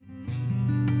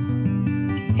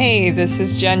Hey, this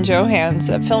is Jen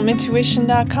Johans at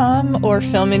filmintuition.com or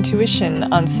Film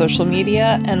Intuition on social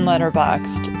media and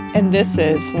Letterboxd. And this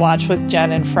is Watch with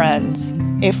Jen and Friends.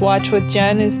 If Watch with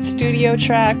Jen is the studio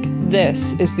track,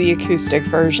 this is the acoustic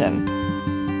version.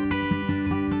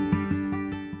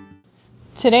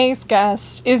 Today's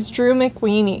guest is Drew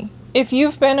McWeeny. If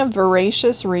you've been a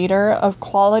voracious reader of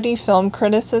quality film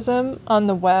criticism on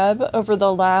the web over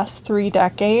the last 3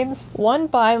 decades, one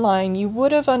byline you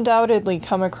would have undoubtedly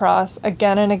come across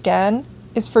again and again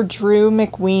is for Drew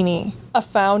McWeeny. A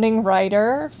founding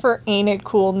writer for Ain't It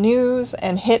Cool News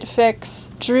and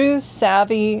HitFix, Drew's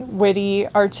savvy, witty,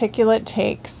 articulate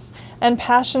takes and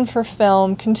passion for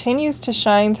film continues to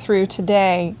shine through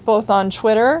today, both on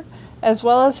Twitter as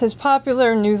well as his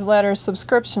popular newsletter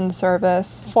subscription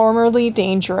service, formerly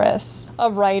Dangerous. A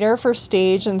writer for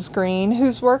stage and screen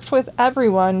who's worked with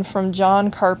everyone from John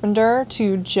Carpenter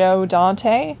to Joe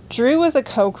Dante, Drew is a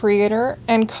co-creator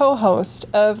and co-host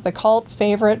of the cult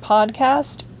favorite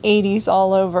podcast, 80s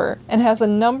All Over, and has a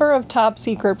number of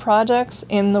top-secret projects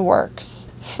in the works.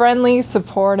 Friendly,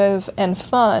 supportive, and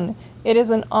fun, it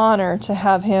is an honor to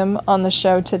have him on the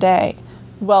show today.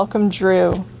 Welcome,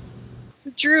 Drew. So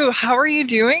Drew, how are you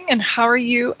doing and how are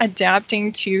you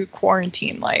adapting to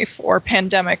quarantine life or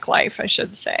pandemic life, I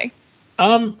should say?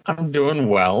 I'm doing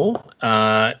well.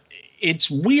 It's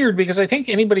weird because I think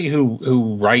anybody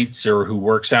who writes or who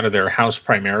works out of their house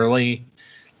primarily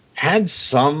had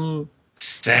some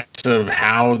sense of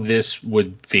how this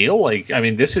would feel. Like, I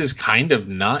mean, this is kind of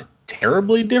not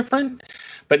terribly different.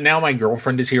 But now my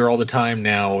girlfriend is here all the time.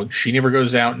 Now she never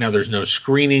goes out. Now there's no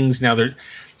screenings.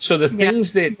 So the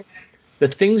things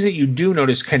that you do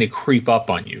notice kind of creep up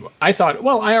on you. I thought,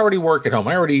 well, I already work at home.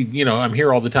 I'm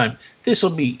here all the time. This will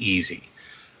be easy.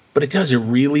 But it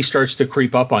really starts to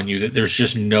creep up on you that there's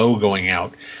just no going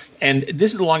out. And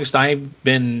this is the longest I've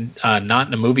been not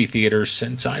in a movie theater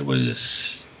since I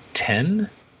was 10.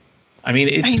 I mean,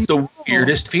 it's the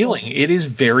weirdest feeling. It is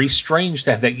very strange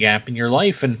to have that gap in your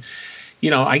life. And,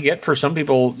 I get for some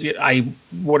people,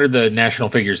 what are the national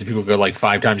figures that people go like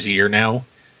 5 times a year now?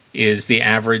 Is the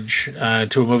average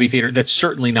to a movie theater. That's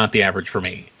certainly not the average for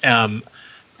me. I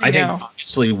think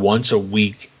obviously once a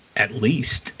week at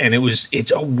least. And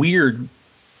it's a weird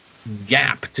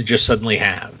gap to just suddenly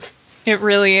have. It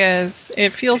really is.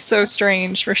 It feels so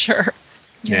strange for sure.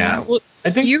 Yeah. Well,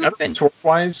 I think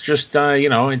work-wise, just,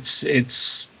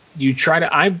 it's you try to,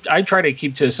 I try to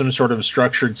keep to some sort of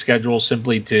structured schedule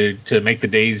simply to make the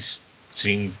days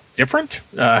seem different.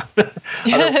 Yeah.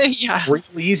 Really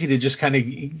easy to just kind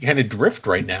of drift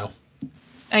right now.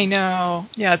 I know.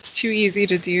 Yeah, it's too easy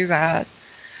to do that.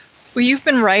 Well, you've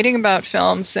been writing about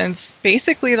film since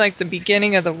basically like the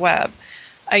beginning of the web.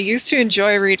 I used to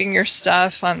enjoy reading your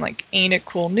stuff on like Ain't It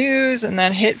Cool News and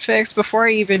then HitFix before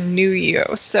I even knew you.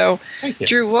 So, Thank you.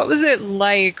 Drew, what was it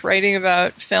like writing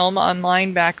about film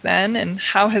online back then, and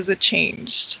how has it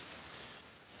changed?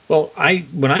 Well,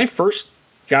 when I first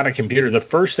got a computer, the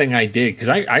first thing I did, because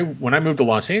when I moved to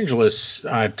Los Angeles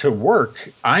to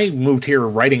work, I moved here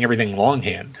writing everything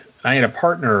longhand. I had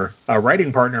a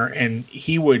writing partner, and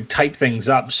he would type things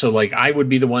up. So like I would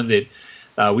be the one that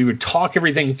we would talk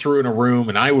everything through in a room,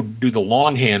 and I would do the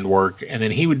longhand work, and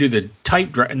then he would do the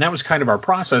type, and that was kind of our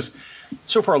process.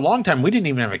 So for a long time, we didn't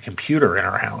even have a computer in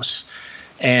our house,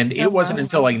 and it wasn't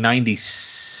until like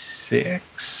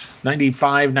 96 when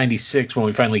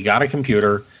we finally got a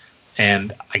computer.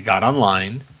 And I got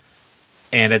online,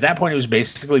 and at that point it was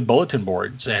basically bulletin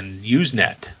boards and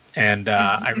Usenet. And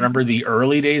I remember the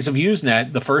early days of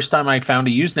Usenet. The first time I found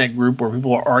a Usenet group where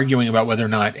people were arguing about whether or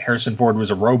not Harrison Ford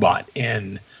was a robot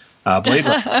in Blade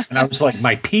Runner, and I was like,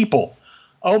 my people,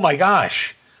 oh my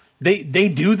gosh, they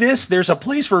do this. There's a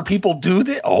place where people do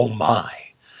this. Oh my!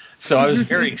 So I was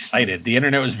very excited. The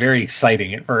internet was very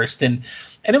exciting at first, and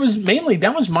it was mainly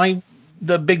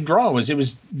the big draw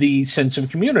was the sense of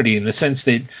community, in the sense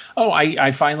that,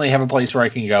 I finally have a place where I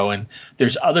can go, and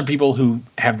there's other people who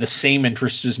have the same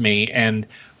interests as me, and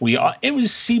it was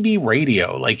CB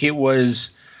radio. Like, it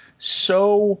was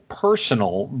so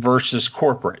personal versus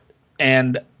corporate.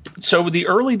 And so the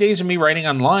early days of me writing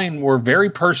online were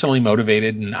very personally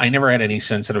motivated, and I never had any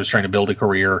sense that I was trying to build a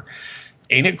career.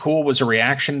 Ain't It Cool was a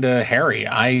reaction to Harry.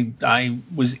 I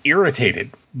was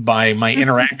irritated by my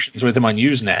interactions with him on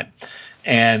Usenet.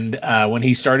 And when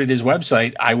he started his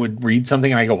website, I would read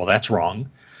something and I go, well, that's wrong.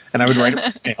 And I would write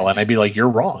an email and I'd be like, you're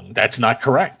wrong. That's not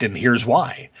correct. And here's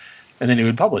why. And then he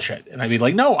would publish it. And I'd be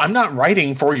like, no, I'm not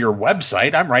writing for your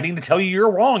website. I'm writing to tell you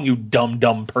you're wrong, you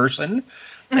dumb person.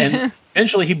 And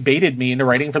eventually he baited me into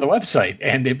writing for the website.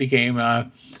 And it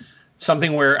became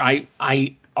something where I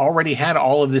already had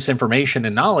all of this information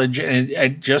and knowledge, and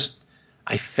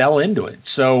I fell into it.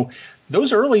 So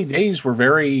those early days were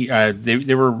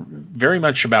they were very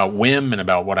much about whim and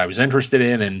about what I was interested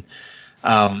in,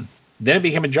 and then it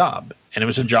became a job, and it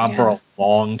was a job for a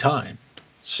long time.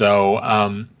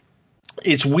 So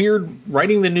it's weird.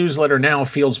 Writing the newsletter now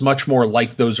feels much more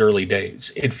like those early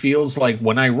days. It feels like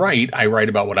when I write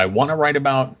about what I want to write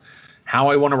about, how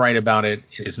I want to write about it.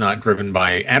 It is not driven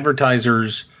by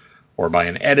advertisers or by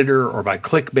an editor or by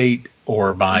clickbait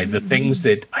or by the things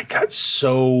that I got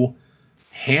so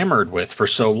hammered with for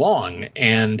so long.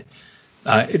 And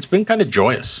it's been kind of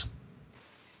joyous.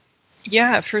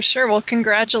 Yeah, for sure. Well,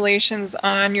 congratulations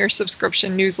on your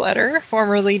subscription newsletter,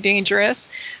 Formerly Dangerous.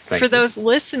 For those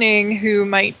listening who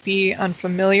might be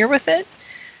unfamiliar with it,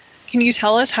 can you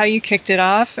tell us how you kicked it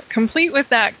off, complete with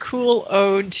that cool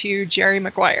ode to Jerry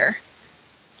Maguire?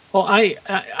 Well,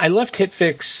 I left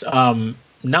HitFix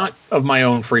not of my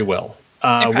own free will.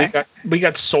 We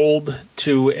got sold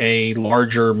to a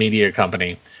larger media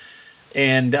company.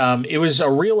 And it was a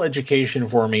real education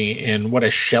for me in what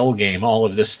a shell game all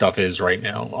of this stuff is right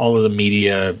now. All of the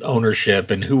media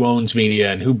ownership and who owns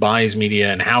media and who buys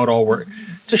media and how it all works.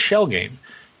 It's a shell game.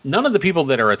 None of the people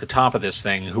that are at the top of this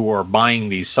thing who are buying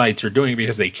these sites are doing it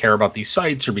because they care about these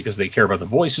sites or because they care about the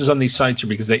voices on these sites or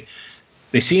because they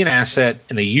see an asset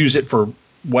and they use it for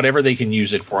whatever they can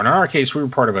use it for. And in our case, we were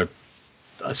part of a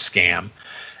scam.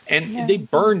 And they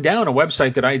burned down a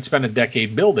website that I had spent a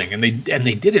decade building, and they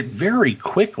did it very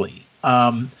quickly.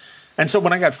 And so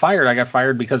when I got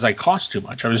fired because I cost too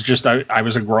much. I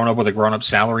was a grown up with a grown up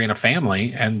salary and a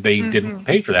family, and they didn't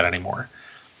pay for that anymore.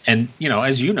 And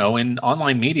as you know, in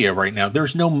online media right now,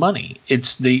 there's no money.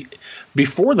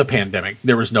 Before the pandemic,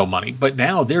 there was no money, but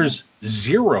now there's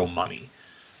zero money.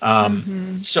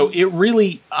 So it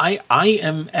really, I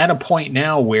am at a point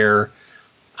now where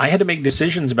I had to make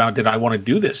decisions about, did I want to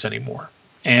do this anymore?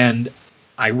 And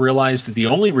I realized that the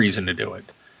only reason to do it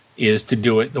is to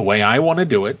do it the way I want to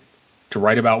do it, to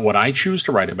write about what I choose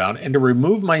to write about, and to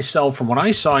remove myself from what I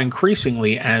saw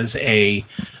increasingly as a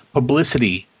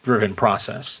publicity-driven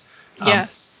process.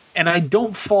 Yes. And I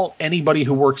don't fault anybody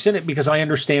who works in it because I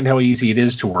understand how easy it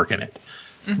is to work in it.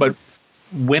 But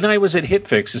when I was at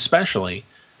HitFix especially,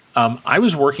 I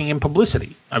was working in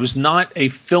publicity. I was not a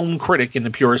film critic in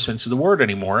the purest sense of the word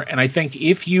anymore. And I think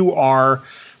if you are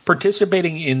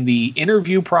participating in the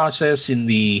interview process, in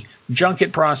the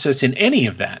junket process, in any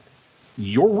of that,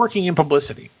 you're working in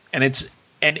publicity. And it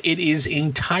is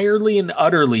entirely and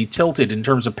utterly tilted in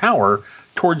terms of power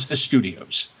towards the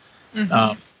studios.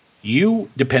 You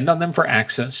depend on them for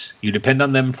access. You depend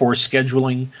on them for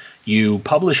scheduling. You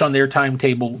publish on their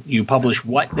timetable. You publish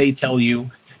what they tell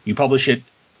you. You publish it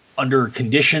under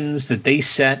conditions that they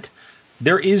set.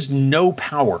 There is no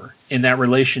power in that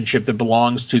relationship that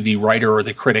belongs to the writer or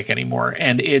the critic anymore.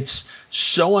 And it's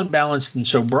so unbalanced and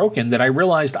so broken that I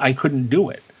realized I couldn't do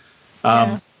it.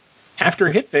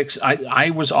 After HitFix,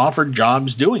 I was offered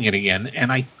jobs doing it again,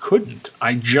 and I couldn't.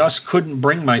 I just couldn't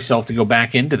bring myself to go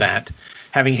back into that,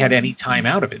 having had any time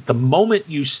out of it. The moment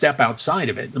you step outside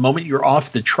of it, the moment you're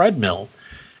off the treadmill,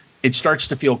 it starts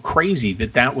to feel crazy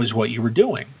that was what you were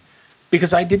doing.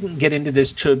 Because I didn't get into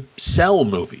this to sell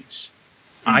movies.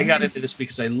 I got into this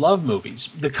because I love movies.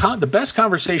 The best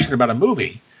conversation about a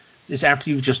movie is after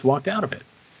you've just walked out of it.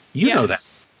 You know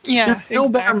that. Yeah, There's no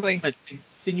better moment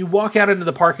than you walk out into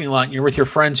the parking lot and you're with your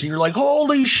friends and you're like,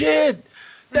 holy shit.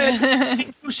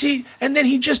 You see, and then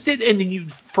he just did, and then you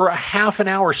for a half an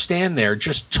hour stand there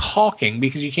just talking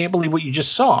because you can't believe what you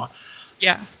just saw.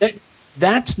 Yeah.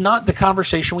 That's not the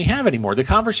conversation we have anymore. The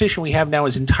conversation we have now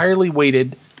is entirely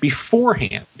weighted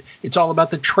beforehand. It's all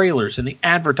about the trailers and the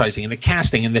advertising and the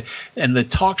casting and the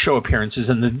talk show appearances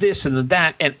and the this and the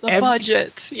that and the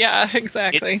budget. Yeah,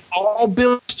 exactly. It all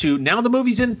builds to now the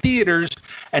movie's in theaters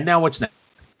and now what's next.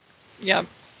 Yep.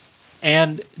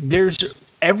 And there's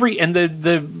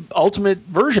the ultimate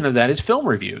version of that is film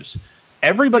reviews.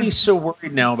 Everybody's so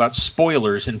worried now about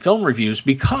spoilers in film reviews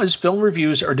because film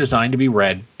reviews are designed to be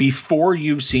read before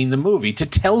you've seen the movie to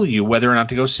tell you whether or not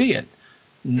to go see it.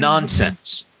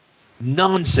 Nonsense.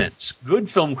 Nonsense. Good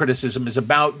film criticism is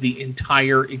about the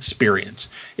entire experience.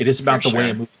 It is about the way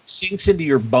a movie sinks into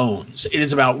your bones. It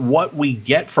is about what we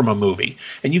get from a movie.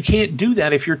 And you can't do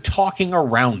that if you're talking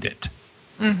around it.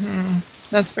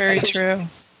 That's very true.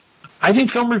 I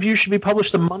think film reviews should be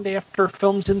published the Monday after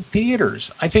films in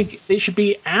theaters. I think they should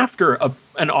be after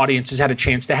an audience has had a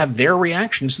chance to have their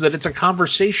reaction so that it's a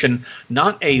conversation,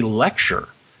 not a lecture.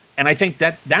 And I think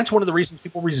that's one of the reasons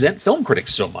people resent film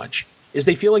critics so much is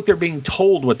they feel like they're being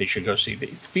told what they should go see. They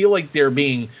feel like they're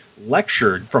being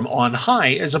lectured from on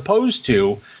high as opposed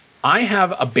to I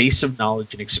have a base of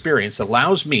knowledge and experience that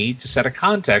allows me to set a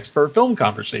context for a film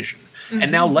conversation. Mm-hmm.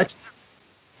 And now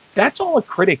that's all a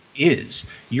critic is.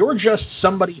 You're just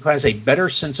somebody who has a better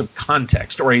sense of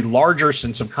context or a larger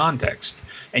sense of context,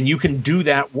 and you can do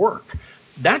that work.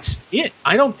 That's it.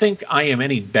 I don't think I am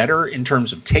any better in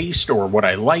terms of taste or what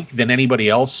I like than anybody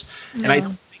else. No. And I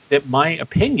don't think that my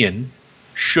opinion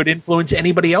should influence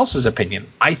anybody else's opinion.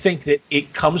 I think that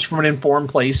it comes from an informed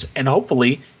place, and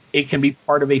hopefully it can be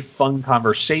part of a fun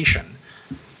conversation.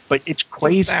 But it's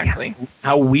crazy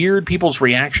how weird people's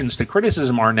reactions to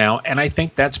criticism are now, and I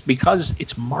think that's because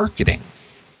it's marketing.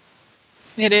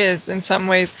 It is, in some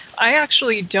ways. I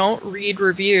actually don't read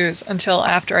reviews until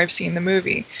after I've seen the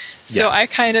movie. So I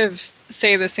kind of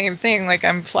say the same thing, like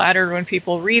I'm flattered when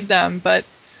people read them, but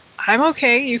I'm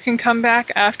okay. You can come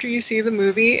back after you see the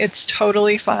movie. It's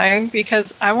totally fine,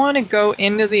 because I want to go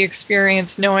into the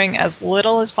experience knowing as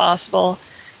little as possible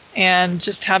and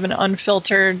just have an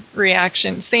unfiltered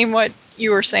reaction. Same what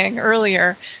you were saying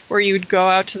earlier, where you'd go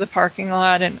out to the parking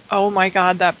lot and, oh my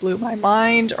God, that blew my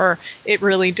mind, or it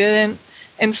really didn't,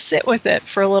 and sit with it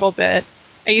for a little bit.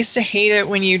 I used to hate it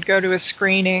when you'd go to a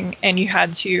screening and you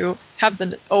had to have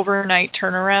the overnight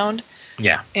turnaround.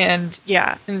 Yeah. And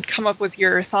come up with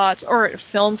your thoughts, or at a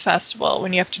film festival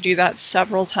when you have to do that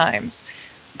several times.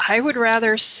 I would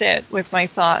rather sit with my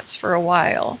thoughts for a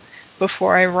while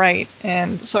before I write.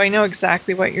 And so I know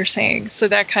exactly what you're saying. So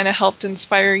that kind of helped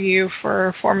inspire you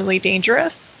for Formerly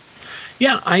Dangerous?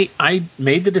 Yeah, I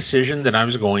made the decision that I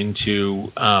was going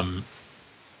to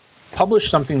publish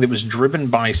something that was driven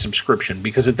by subscription,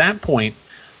 because at that point,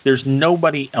 there's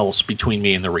nobody else between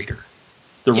me and the reader.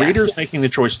 The reader's making the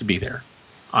choice to be there.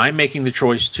 I'm making the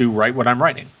choice to write what I'm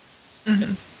writing.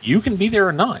 Mm-hmm. You can be there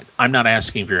or not. I'm not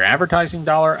asking for your advertising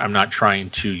dollar. I'm not trying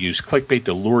to use clickbait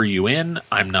to lure you in.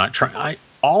 I'm not trying.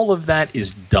 All of that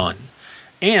is done.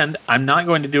 And I'm not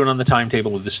going to do it on the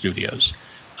timetable of the studios.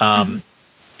 And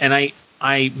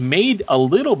I made a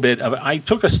little bit of, I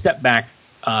took a step back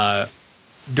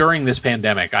during this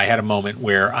pandemic. I had a moment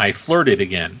where I flirted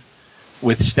again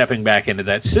with stepping back into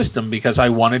that system, because I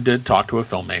wanted to talk to a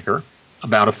filmmaker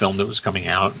about a film that was coming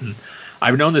out. And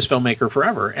I've known this filmmaker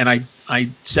forever. And I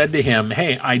said to him,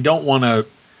 hey, I don't want to,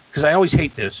 because I always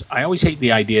hate this. I always hate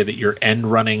the idea that you're end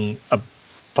running a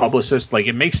publicist. Like,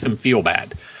 it makes them feel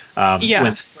bad.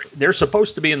 When they're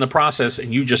supposed to be in the process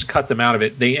and you just cut them out of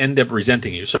it, they end up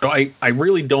resenting you. So I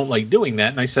really don't like doing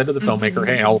that. And I said to the filmmaker,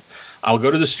 hey, I'll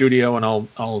go to the studio and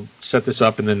I'll set this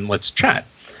up and then let's chat.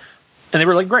 And they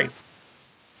were like, great.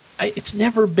 It's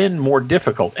never been more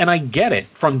difficult. And I get it.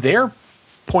 From their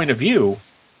point of view,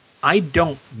 I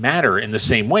don't matter in the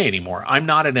same way anymore. I'm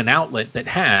not at an outlet that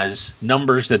has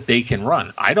numbers that they can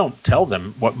run. I don't tell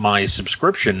them what my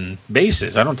subscription base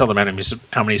is. I don't tell them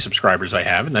how many subscribers I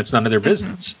have, and that's none of their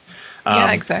business.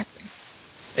 Yeah, exactly.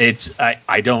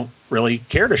 I don't really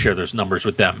care to share those numbers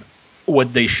with them.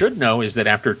 What they should know is that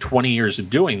after 20 years of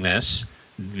doing this,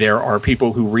 there are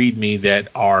people who read me that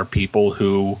are people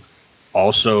who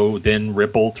also then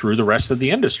ripple through the rest of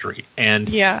the industry. And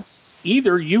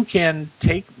either you can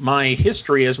take my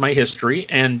history as my history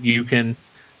and you can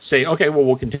say, okay, well,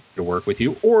 we'll continue to work with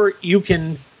you, or you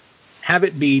can have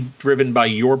it be driven by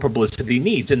your publicity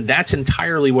needs. And that's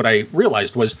entirely what I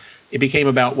realized. Was it became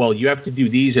about, well, you have to do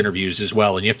these interviews as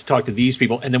well, and you have to talk to these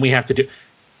people, and then we have to do,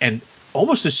 and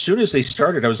almost as soon as they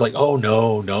started, I was like, oh,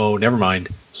 no, never mind.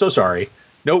 So sorry.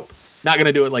 Nope, not going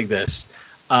to do it like this.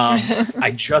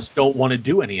 I just don't want to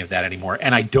do any of that anymore,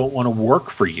 and I don't want to work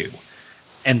for you.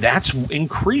 And that's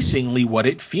increasingly what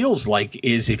it feels like,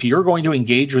 is if you're going to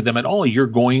engage with them at all, you're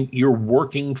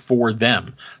working for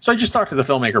them. So I just talked to the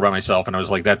filmmaker by myself, and I was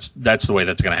like, that's the way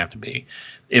that's going to have to be.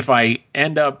 If I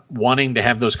end up wanting to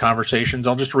have those conversations,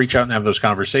 I'll just reach out and have those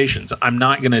conversations. I'm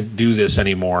not going to do this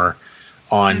anymore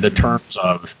on the terms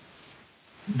of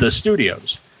the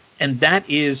studios. And that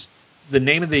is the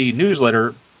name of the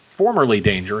newsletter. Formerly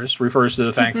Dangerous refers to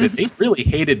the fact that they really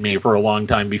hated me for a long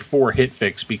time before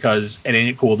HitFix, because at Ain't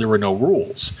It Cool there were no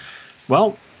rules.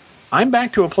 Well, I'm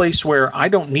back to a place where I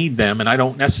don't need them and I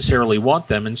don't necessarily want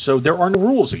them, and so there are no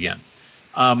rules again.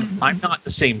 I'm not the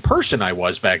same person I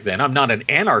was back then. I'm not an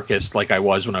anarchist like I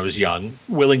was when I was young,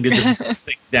 willing to burn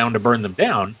things down to burn them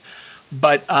down.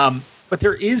 But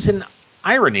there is an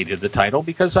irony to the title,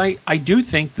 because I do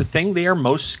think the thing they are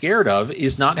most scared of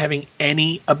is not having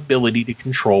any ability to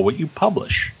control what you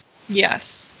publish.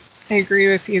 Yes, I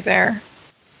agree with you there.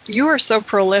 You are so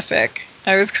prolific.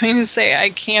 I was going to say,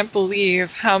 I can't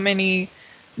believe how many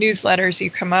newsletters you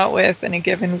come out with in a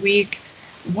given week.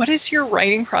 What is your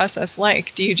writing process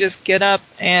like? Do you just get up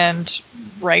and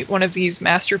write one of these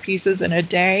masterpieces in a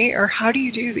day, or how do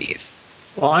you do these?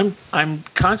 Well, I'm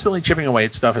constantly chipping away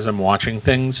at stuff as I'm watching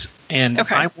things, and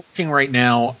Okay. I'm working right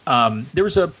now. There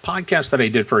was a podcast that I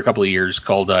did for a couple of years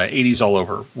called "80s All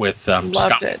Over" with Loved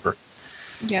Scott it. Weber.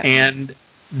 Yeah. And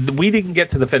we didn't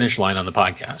get to the finish line on the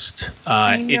podcast.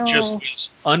 It just was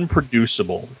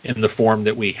unproducible in the form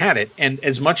that we had it. And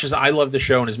as much as I love the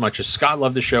show, and as much as Scott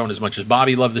loved the show, and as much as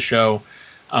Bobby loved the show,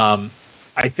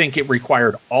 I think it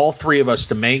required all three of us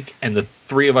to make, and the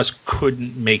three of us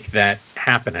couldn't make that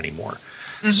happen anymore.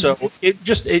 Mm-hmm. So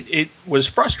it was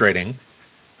frustrating.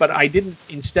 But I didn't,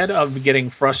 instead of getting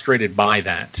frustrated by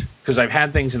that, because I've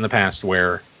had things in the past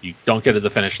where you don't get to the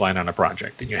finish line on a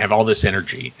project and you have all this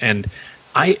energy. And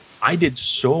I did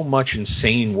so much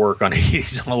insane work on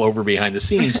 80s All Over behind the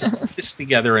scenes to put this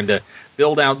together and to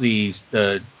build out the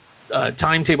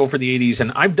timetable for the 80s.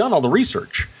 And I've done all the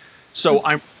research. So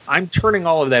I'm turning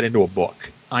all of that into a book.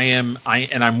 I'm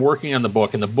working on the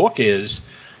book, and the book is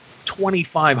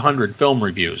 2,500 film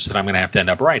reviews that I'm going to have to end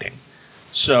up writing.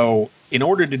 So in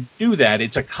order to do that,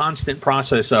 it's a constant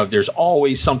process of there's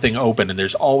always something open and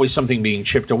there's always something being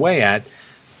chipped away at.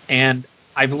 And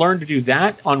I've learned to do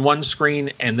that on one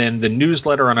screen and then the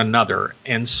newsletter on another.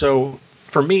 And so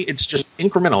for me, it's just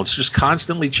incremental. It's just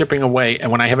constantly chipping away.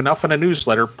 And when I have enough in a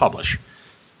newsletter, publish.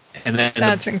 And then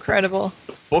that's incredible.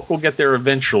 The book will get there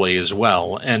eventually as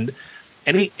well. And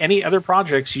any other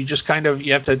projects, you just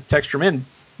you have to text them in.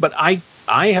 But I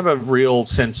have a real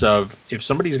sense of, if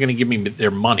somebody's going to give me their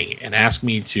money and ask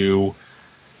me to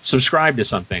subscribe to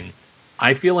something,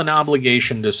 I feel an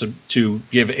obligation to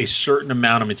give a certain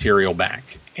amount of material back.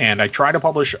 And I try to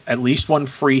publish at least one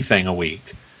free thing a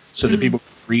week so that people can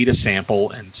read a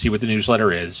sample and see what the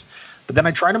newsletter is. But then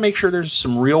I try to make sure there's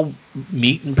some real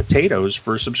meat and potatoes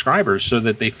for subscribers so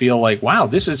that they feel like, wow,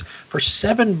 this is for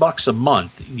 $7 a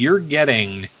month. You're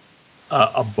getting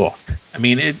a book. I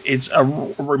mean, it's a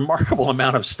remarkable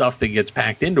amount of stuff that gets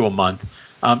packed into a month,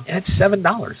 and it's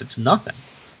 $7. It's nothing.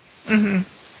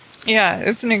 Mm-hmm. Yeah,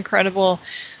 it's an incredible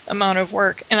amount of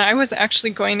work. And I was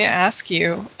actually going to ask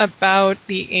you about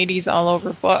the 80s All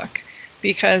Over book,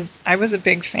 because I was a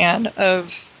big fan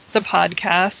of the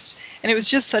podcast, and it was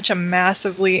just such a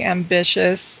massively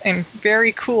ambitious and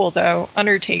very cool, though,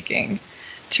 undertaking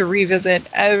to revisit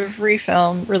every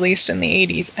film released in the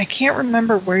 80s. I can't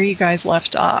remember where you guys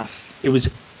left off. It was,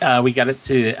 we got it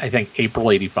to, I think,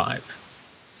 April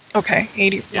 85. Okay,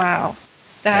 80. Yeah. Wow.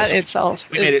 That itself.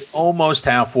 We made it almost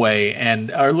halfway,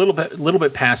 or a little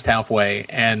bit past halfway.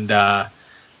 And part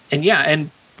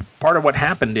of what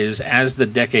happened is, as the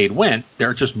decade went, there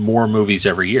are just more movies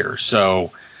every year.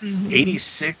 So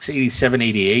 86, 87,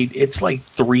 88, it's like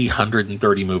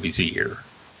 330 movies a year.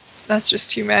 That's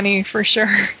just too many, for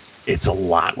sure. It's a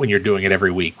lot when you're doing it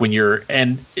every week.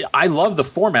 And I love the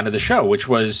format of the show, which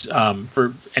was,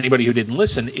 for anybody who didn't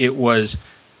listen,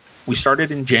 we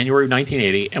started in January of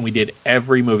 1980, and we did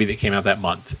every movie that came out that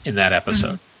month in that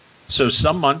episode. So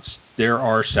some months there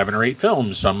are 7 or 8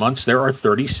 films. Some months there are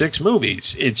 36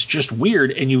 movies. It's just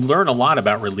weird, and you learn a lot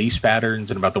about release patterns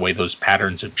and about the way those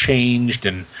patterns have changed.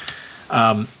 And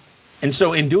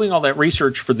so in doing all that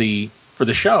research for the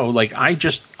show, like I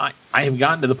have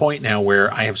gotten to the point now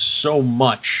where I have so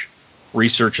much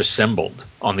research assembled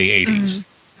on the 80s.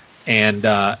 And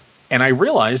I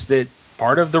realized that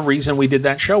part of the reason we did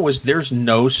that show was there's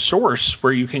no source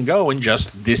where you can go and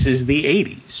just, this is the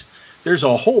 80s. There's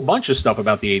a whole bunch of stuff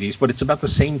about the 80s, but it's about the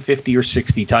same 50 or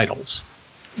 60 titles.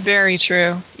 Very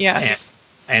true. Yes.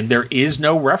 And there is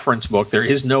no reference book. There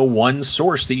is no one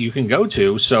source that you can go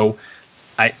to. So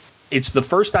it's the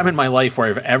first time in my life where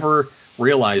I've ever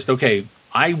realized, okay,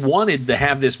 I wanted to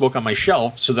have this book on my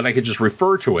shelf so that I could just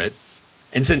refer to it.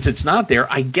 And since it's not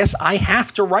there, I guess I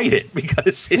have to write it,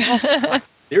 because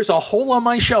there's a hole on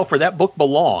my shelf where that book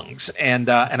belongs, and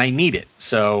I need it.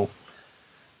 So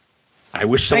I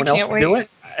wish someone else would do it.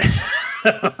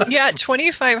 Yeah,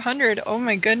 2,500. Oh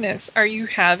my goodness. Are you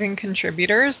having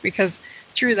contributors? Because,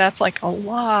 Drew, that's like a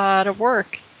lot of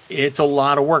work. It's a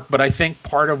lot of work, but I think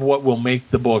part of what will make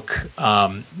the book,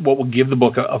 what will give the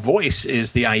book a voice,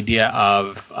 is the idea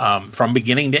of, from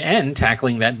beginning to end,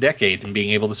 tackling that decade and being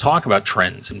able to talk about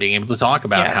trends and being able to talk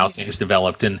about how things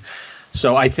developed. And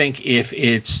so I think if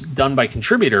it's done by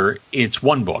contributor, it's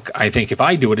one book. I think if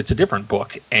I do it, it's a different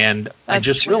book. And I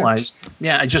just realized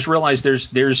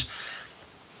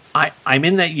I'm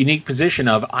in that unique position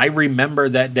of, I remember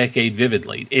that decade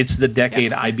vividly. It's the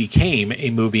decade I became a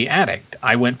movie addict.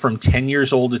 I went from 10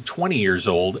 years old to 20 years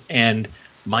old, and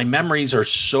my memories are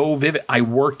so vivid. I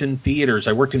worked in theaters.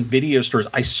 I worked in video stores.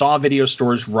 I saw video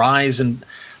stores rise, and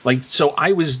so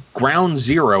I was ground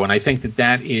zero. And I think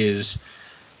that is,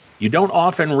 you don't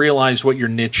often realize what your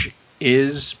niche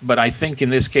is, but I think in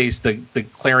this case the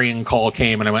clarion call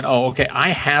came and I went, oh, okay, I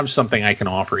have something I can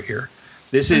offer here.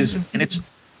 This is, and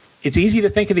it's easy to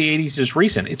think of the 80s as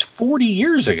recent. It's 40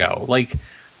 years ago. Like,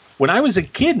 when I was a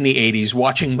kid in the 80s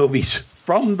watching movies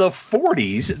from the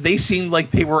 40s, they seemed like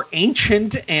they were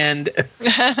ancient and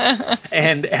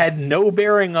and had no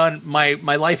bearing on my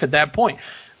life at that point.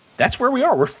 That's where we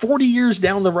are. We're 40 years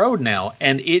down the road now,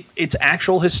 and it's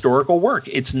actual historical work.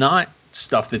 It's not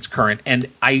stuff that's current. And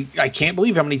I can't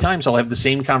believe how many times I'll have the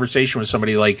same conversation with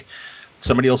somebody. Like,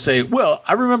 somebody will say, well,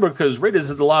 I remember because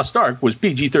Raiders of the Lost Ark was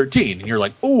PG-13. And you're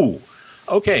like, ooh,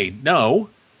 okay, no.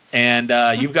 And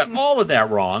you've got all of that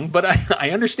wrong, but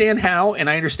I understand how and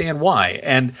I understand why.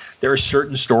 And there are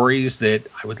certain stories that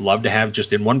I would love to have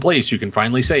just in one place. You can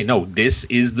finally say, no, this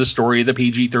is the story of the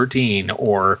PG-13,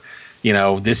 or, you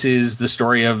know, this is the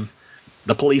story of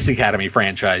the Police Academy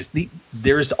franchise.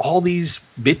 There's all these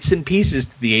bits and pieces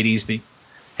to the 80s that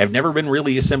have never been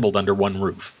really assembled under one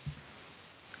roof.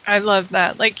 I love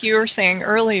that. Like you were saying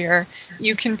earlier,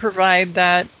 you can provide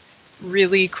that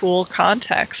really cool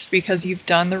context because you've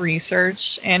done the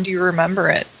research and you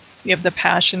remember it. You have the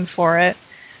passion for it.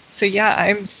 So yeah,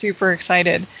 I'm super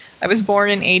excited. I was born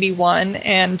in 81,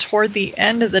 and toward the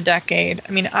end of the decade,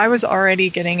 I mean, I was already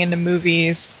getting into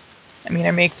movies. I mean,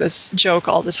 I make this joke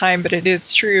all the time, but it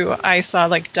is true. I saw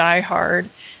like Die Hard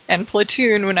and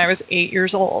Platoon when I was 8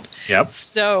 years old. Yep.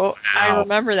 So wow. I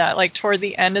remember that, like toward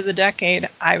the end of the decade,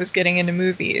 I was getting into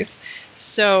movies.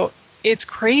 So it's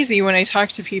crazy when I talk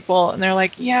to people and they're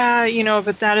like, yeah, you know,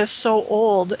 but that is so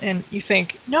old. And you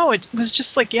think, no, it was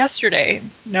just like yesterday.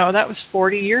 No, that was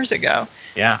 40 years ago.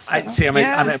 Yeah. So,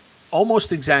 I'm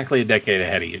almost exactly a decade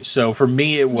ahead of you. So for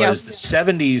me, it was the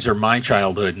 70s are my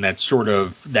childhood, and that's sort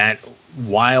of that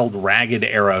wild, ragged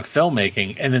era of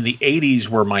filmmaking. And then the 80s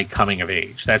were my coming of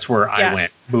age. That's where I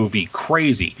went movie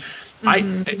crazy.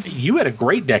 You had a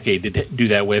great decade to do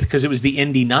that with, because it was the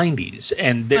indie 90s,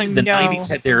 and the 90s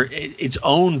had its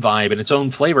own vibe and its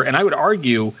own flavor, and I would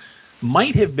argue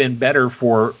might have been better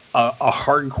for a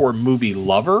hardcore movie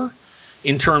lover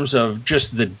in terms of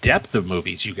just the depth of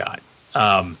movies you got,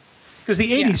 because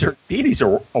the 80s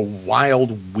are a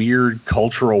wild, weird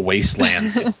cultural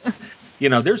wasteland. You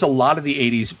know, there's a lot of the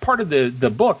 80s. Part of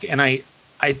the book, and I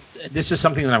this is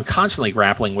something that I'm constantly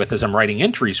grappling with as I'm writing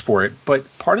entries for it, but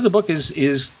part of the book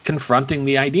is confronting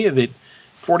the idea that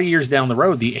 40 years down the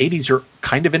road, the 80s are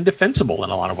kind of indefensible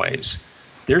in a lot of ways.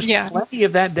 There's plenty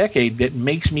of that decade that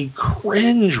makes me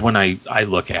cringe when I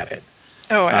look at it.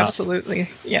 Oh, absolutely.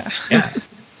 Yeah.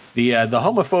 The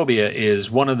homophobia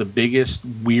is one of the biggest,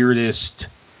 weirdest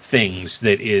things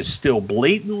that is still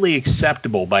blatantly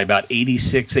acceptable by about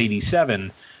 86,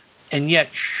 87, and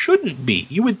yet shouldn't be.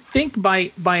 You would think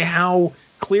by how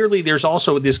clearly there's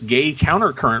also this gay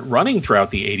countercurrent running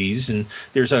throughout the 80s, and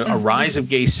there's a rise of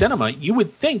gay cinema, you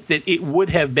would think that it would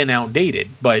have been outdated,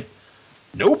 but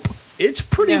nope. It's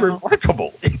pretty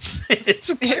remarkable. It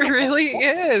really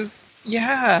is.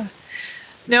 Yeah.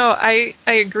 No, I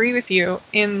agree with you.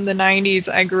 In the 90s,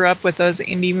 I grew up with those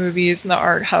indie movies and the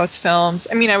art house films.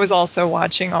 I mean, I was also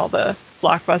watching all the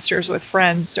blockbusters with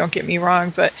friends, don't get me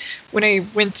wrong, but when I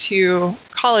went to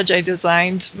college, I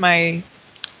designed my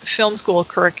film school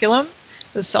curriculum.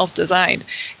 It was self-designed.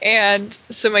 And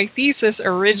so my thesis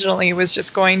originally was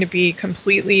just going to be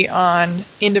completely on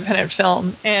independent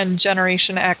film and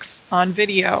Generation X on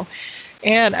video.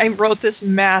 And I wrote this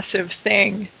massive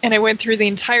thing, and I went through the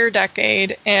entire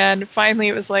decade, and finally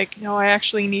it was like, no, I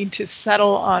actually need to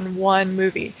settle on one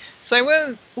movie. So I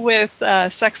went with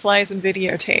Sex, Lies, and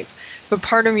Videotape. But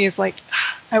part of me is like,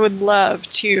 I would love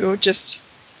to just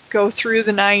go through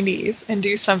the 90s and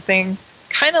do something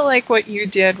kind of like what you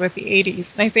did with the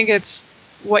 80s. And I think it's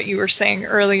what you were saying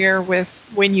earlier with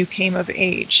when you came of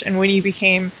age and when you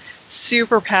became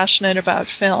super passionate about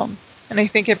film. And I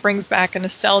think it brings back a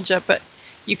nostalgia, but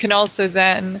you can also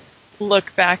then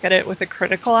look back at it with a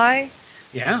critical eye.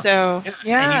 Yeah. So,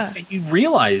 yeah. And you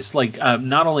realize, like,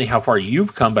 not only how far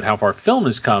you've come, but how far film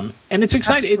has come. And it's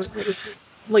exciting. Absolutely. It's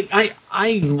like,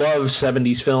 I love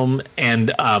 70s film.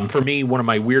 And for me, one of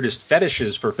my weirdest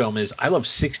fetishes for film is I love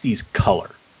 60s color.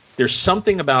 There's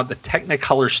something about the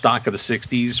Technicolor stock of the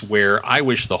 60s where I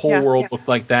wish the whole world looked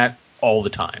like that all the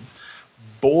time.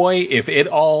 Boy, if it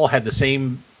all had the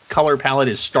same color palette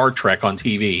as Star Trek on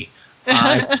TV,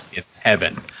 I'm in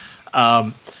heaven.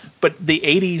 But the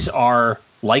 80s are,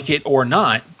 like it or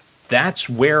not, that's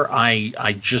where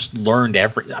I just learned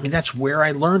that's where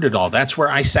I learned it all. That's where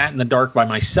I sat in the dark by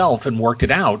myself and worked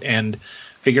it out and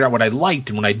figured out what I liked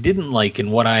and what I didn't like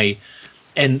and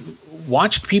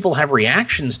watched people have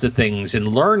reactions to things and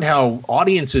learned how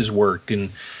audiences worked. And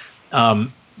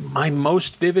my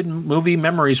most vivid movie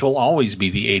memories will always be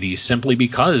the 80s, simply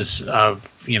because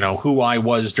of, who I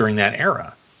was during that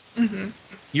era. Mm-hmm.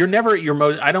 You're never at your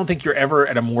most. I don't think you're ever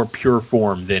at a more pure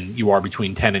form than you are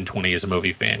between 10 and 20 as a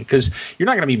movie fan, because you're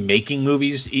not going to be making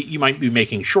movies. You might be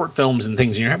making short films and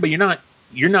things in your head, but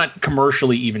you're not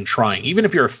commercially even trying. Even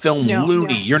if you're a film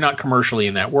loony, you're not commercially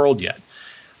in that world yet.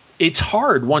 It's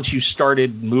hard once you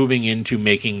started moving into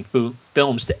making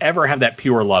films to ever have that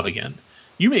pure love again.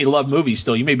 You may love movies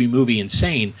still. You may be movie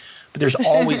insane, but there's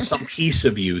always some piece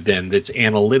of you then that's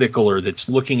analytical, or that's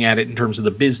looking at it in terms of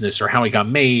the business or how it got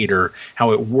made or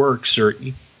how it works, or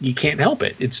you can't help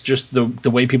it. It's just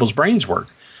the way people's brains work.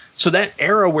 So that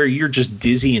era where you're just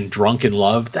dizzy and drunk in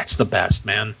love, that's the best,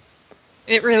 man.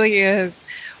 It really is.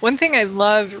 One thing I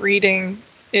love reading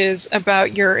is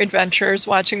about your adventures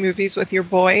watching movies with your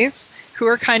boys, who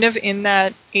are kind of in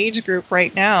that age group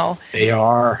right now. They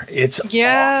are. It's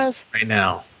awesome right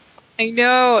now. I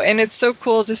know, and it's so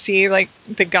cool to see, like,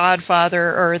 The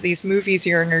Godfather or these movies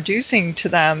you're introducing to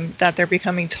them that they're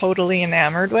becoming totally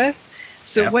enamored with.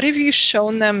 So what have you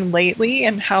shown them lately,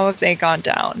 and how have they gone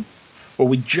down? Well,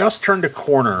 we just turned a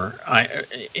corner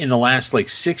in the last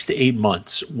 6 to 8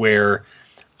 months, where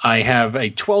I have a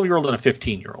 12-year-old and a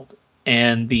 15-year-old.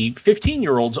 And the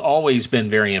 15-year-old's always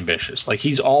been very ambitious. Like,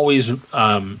 he's always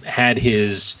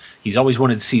he's always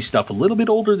wanted to see stuff a little bit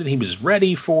older than he was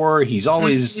ready for. He's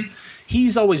always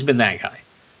been that guy.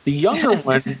 The younger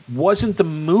one wasn't the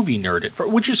movie nerd at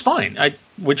first, which is fine.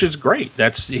 Which is great.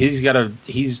 He's got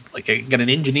an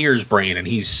engineer's brain, and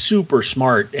he's super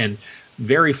smart and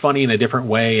very funny in a different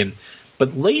way.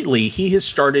 But lately he has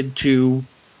started to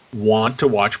want to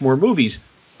watch more movies.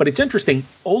 But it's interesting,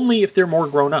 only if they're more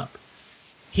grown up.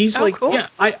 He's cool. Yeah,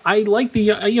 I like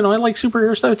I like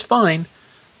superhero stuff. It's fine.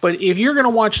 But if you're going to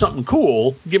watch something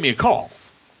cool, give me a call.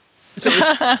 So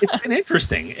it's been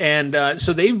interesting. And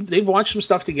so they've watched some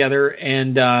stuff together,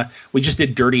 and we just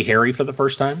did Dirty Harry for the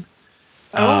first time.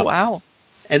 Oh, wow.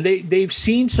 And they've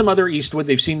seen some other Eastwood.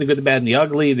 They've seen The Good, the Bad, and the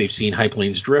Ugly. They've seen High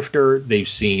Plains Drifter. They've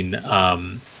seen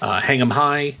Hang 'em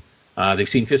High. They've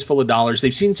seen Fistful of Dollars.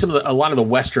 They've seen a lot of the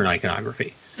Western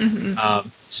iconography. Mm-hmm.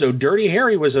 So Dirty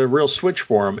Harry was a real switch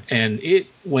for them, and it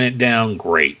went down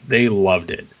great. They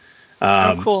loved it.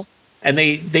 Cool. And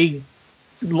they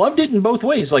loved it in both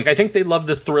ways. Like, I think they loved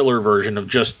the thriller version of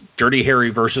just Dirty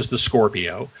Harry versus the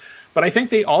Scorpio. But I think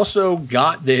they also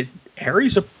got that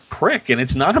Harry's a prick, and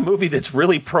it's not a movie that's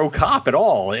really pro-cop at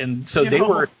all. And so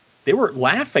they were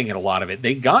laughing at a lot of it.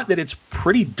 They got that it's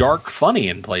pretty dark funny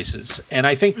in places. And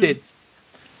I think that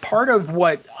part of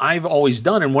what I've always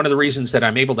done, and one of the reasons that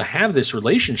I'm able to have this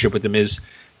relationship with them, is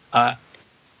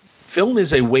film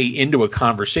is a way into a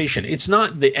conversation. It's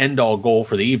not the end-all goal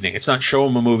for the evening. It's not show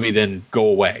them a movie, then go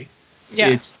away.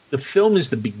 Yeah. The film is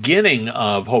the beginning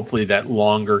of hopefully that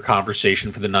longer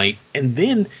conversation for the night. And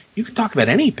then you can talk about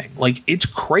anything. Like, it's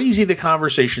crazy the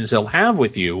conversations they'll have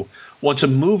with you once a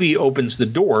movie opens the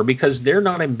door, because they're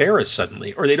not embarrassed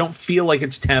suddenly, or they don't feel like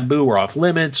it's taboo or off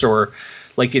limits, or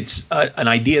like it's an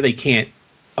idea they can't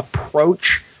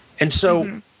approach. And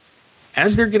so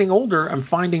as they're getting older, I'm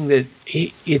finding that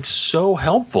it's so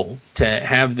helpful to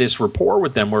have this rapport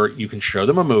with them where you can show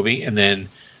them a movie and then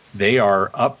they are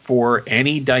up for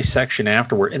any dissection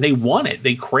afterward, and they want it.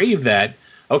 They crave that.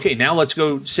 Okay, now let's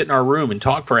go sit in our room and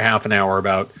talk for a half an hour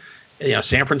about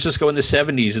San Francisco in the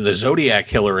 70s and the Zodiac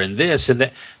killer and this and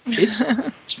that.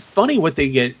 It's funny what they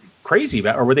get crazy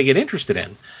about, or what they get interested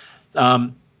in.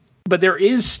 But there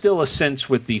is still a sense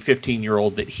with the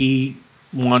 15-year-old that he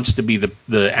wants to be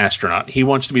the astronaut. He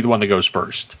wants to be the one that goes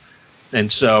first. And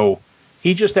so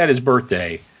he just had his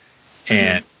birthday,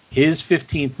 and his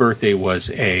 15th birthday was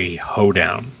a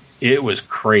hoedown. It was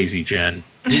crazy, Jen.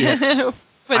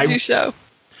 What'd you show?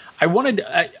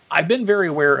 I've been very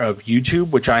aware of YouTube,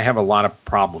 which I have a lot of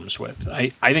problems with. I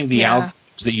think the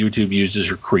algorithms that YouTube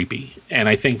uses are creepy, and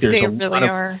I think there's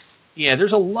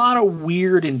there's a lot of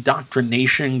weird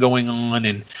indoctrination going on,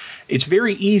 and it's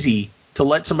very easy to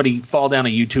let somebody fall down a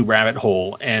YouTube rabbit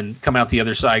hole and come out the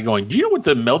other side going, do you know what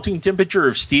the melting temperature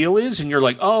of steel is? And you're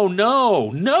like, oh,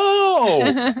 no,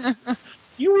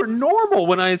 you were normal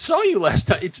when I saw you last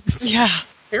time. It's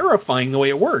terrifying the way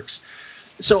it works.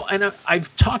 So, and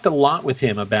I've talked a lot with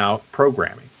him about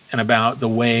programming and about the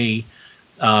way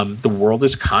the world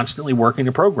is constantly working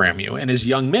to program you. And as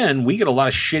young men, we get a lot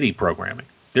of shitty programming.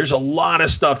 There's a lot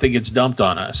of stuff that gets dumped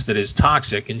on us that is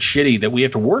toxic and shitty that we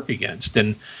have to work against.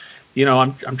 And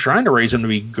I'm trying to raise them to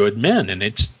be good men, and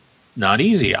it's not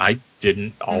easy. I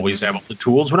didn't always have all the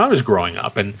tools when I was growing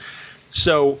up. And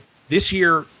so this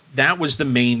year, that was the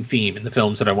main theme in the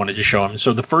films that I wanted to show him.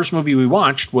 So the first movie we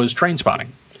watched was Trainspotting.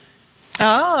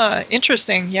 Ah,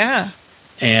 interesting. Yeah.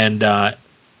 And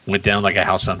went down like a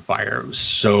house on fire. It was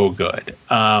so good.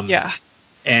 Yeah.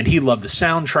 And he loved the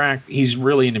soundtrack. He's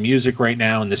really into music right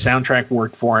now, and the soundtrack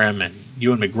worked for him. And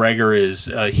Ewan McGregor is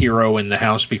a hero in the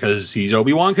house because he's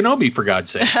Obi-Wan Kenobi, for God's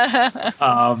sake. That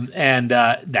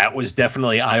was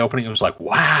definitely eye-opening. It was like,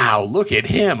 wow, look at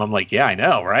him. I'm like, yeah, I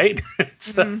know, right?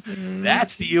 That's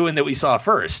the Ewan that we saw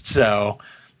first. So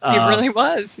he really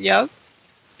was. Yep.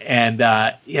 And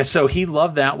so he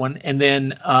loved that one. And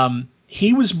then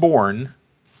he was born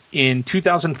in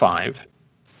 2005.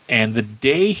 And the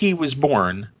day he was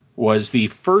born was the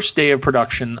first day of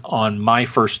production on my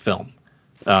first film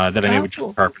that I made with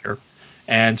John Carpenter.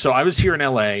 And so I was here in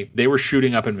L.A. They were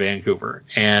shooting up in Vancouver.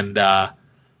 And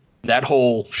that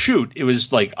whole shoot, it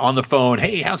was like on the phone,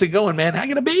 hey, how's it going, man? I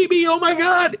got a baby. Oh, my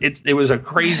God. It was a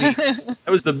crazy – that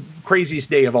was the craziest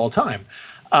day of all time.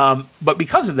 But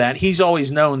because of that, he's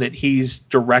always known that he's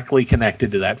directly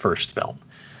connected to that first film.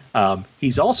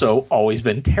 He's also always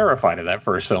been terrified of that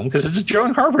first film because it's a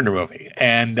John Carpenter movie.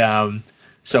 And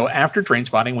so after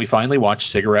Trainspotting, we finally watched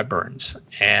Cigarette Burns.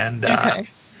 And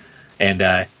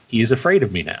he is afraid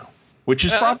of me now, which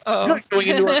is probably good going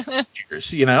into our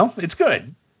years. You know, it's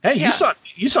good. Hey,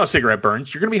 you saw Cigarette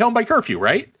Burns. You're going to be home by curfew,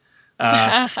 right?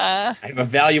 I have a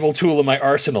valuable tool in my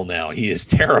arsenal now. He is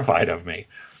terrified of me.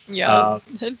 Yeah.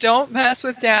 Don't mess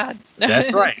with Dad.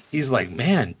 That's right. He's like,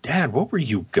 man, Dad, what were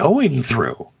you going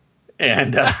through?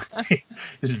 And he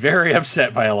was very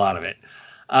upset by a lot of it.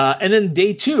 And then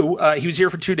day two, he was here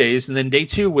for 2 days. And then day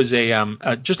two was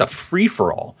just a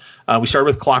free-for-all. We started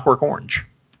with Clockwork Orange.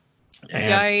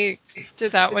 And yikes.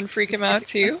 Did that one freak him out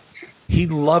too? He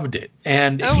loved it.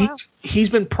 And he's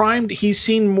been primed. He's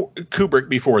seen Kubrick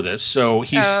before this. So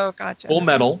he's gotcha. Full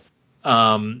Metal.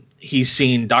 He's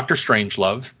seen Dr.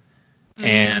 Strangelove.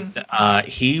 And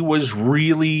he was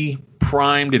really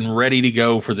primed and ready to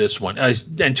go for this one.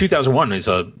 And 2001 is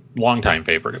a longtime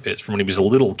favorite of his from when he was a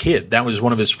little kid. That was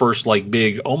one of his first like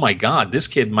big, oh my God, this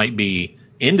kid might be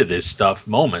into this stuff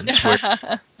moments.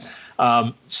 Where,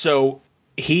 so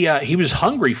he was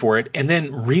hungry for it and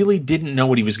then really didn't know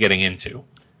what he was getting into.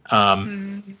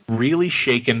 Really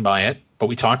shaken by it, but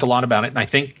we talked a lot about it, and I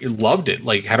think he loved it,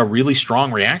 like had a really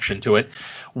strong reaction to it.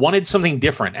 Wanted something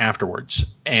different afterwards.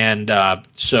 And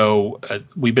so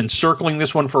we've been circling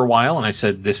this one for a while, and I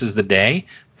said, this is the day.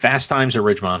 Fast Times at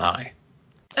Ridgemont High.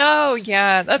 Oh,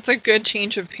 yeah. That's a good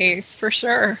change of pace for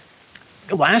sure.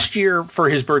 Last year for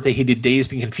his birthday, he did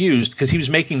Dazed and Confused because he was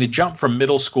making the jump from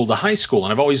middle school to high school.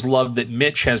 And I've always loved that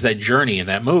Mitch has that journey in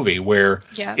that movie where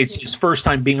it's his first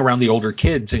time being around the older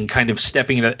kids and kind of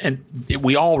stepping in. And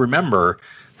we all remember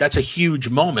that's a huge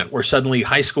moment where suddenly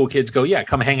high school kids go, yeah,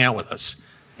 come hang out with us.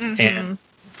 And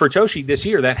for Toshi this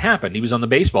year, that happened. He was on the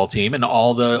baseball team, and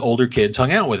all the older kids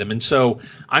hung out with him. And so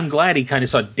I'm glad he kind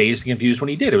of saw Dazed and Confused when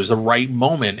he did. It was the right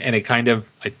moment, and it kind of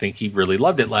 – I think he really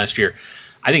loved it last year.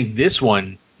 I think this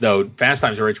one, though, Fast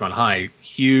Times at Ridgemont High,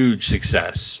 huge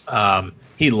success.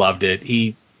 He loved it.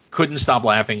 He couldn't stop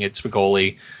laughing at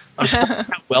Spicoli. I'm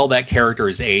surprised how well that character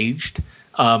is aged.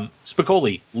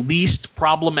 Spicoli, least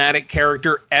problematic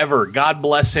character ever. God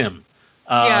bless him.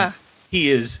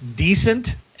 He is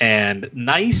decent and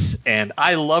nice, and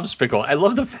I love Spicoli. I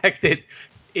love the fact that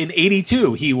in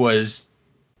 82 he was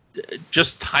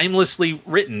just timelessly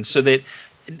written so that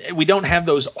we don't have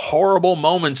those horrible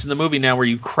moments in the movie now where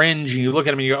you cringe and you look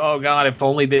at him and you go, oh, God, if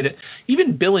only they did.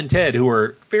 Even Bill and Ted, who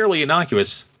are fairly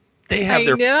innocuous, they have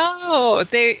their –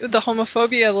 the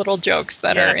homophobia little jokes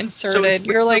that are inserted.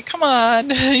 So you're like, come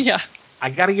on. I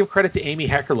got to give credit to Amy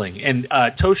Heckerling. And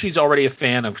Toshi's already a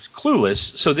fan of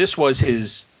Clueless, so this was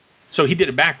his – so he did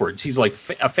it backwards. He's like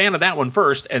a fan of that one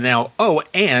first, and now,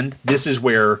 and this is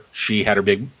where she had her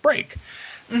big break.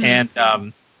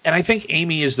 And I think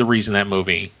Amy is the reason that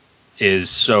movie is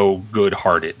so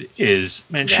good-hearted.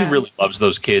 She really loves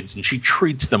those kids, and she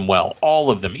treats them well, all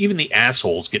of them. Even the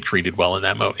assholes get treated well in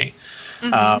that movie.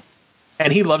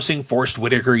 And he loves seeing Forrest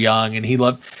Whitaker young, and he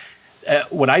loved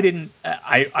what I didn't –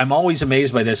 I'm always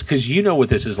amazed by this because you know what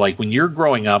this is like when you're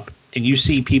growing up and you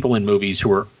see people in movies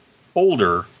who are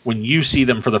older when you see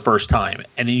them for the first time,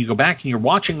 and then you go back and you're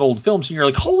watching old films, and you're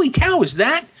like, holy cow, is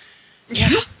that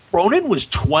Ronan was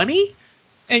 20?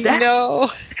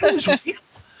 That was real.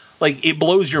 Like, it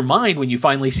blows your mind when you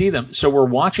finally see them. So we're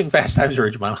watching Fast Times at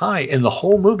Ridgemont High, and the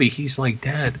whole movie, he's like,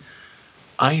 Dad,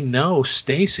 I know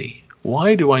Stacy.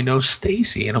 Why do I know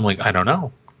Stacy? And I'm like, I don't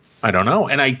know.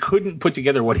 And I couldn't put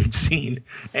together what he'd seen.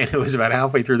 And it was about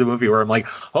halfway through the movie where I'm like,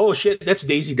 oh, shit, that's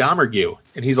Daisy Domergue.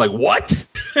 And he's like, what?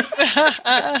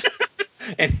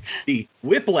 And the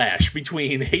whiplash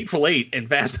between Hateful Eight and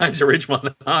Fast Times at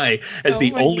Ridgemont High as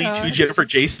the only two Jennifer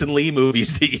Jason Leigh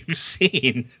movies that you've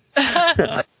seen.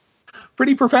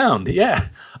 Pretty profound, yeah.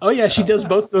 Oh yeah, she does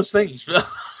both those things.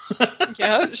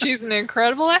 Yeah, she's an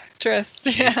incredible actress.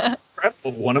 Yeah.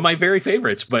 One of my very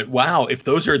favorites. But wow, if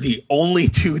those are the only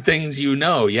two things you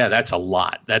know, yeah, that's a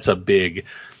lot. That's a big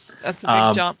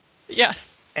jump.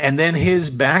 Yes. And then his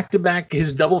back-to-back,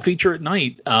 his double feature at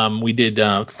night, we did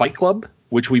Fight Club,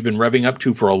 which we've been revving up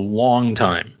to for a long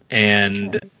time.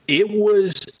 And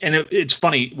it's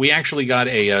funny, we actually got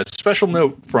a special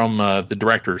note from the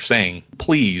director saying,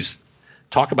 please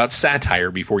talk about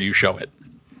satire before you show it,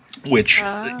 which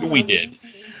we did.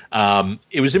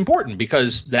 It was important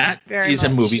because that is a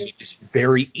movie that is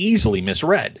very easily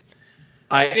misread.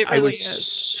 I was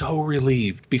so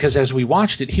relieved because as we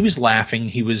watched it, he was laughing.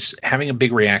 He was having a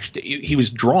big reaction. He was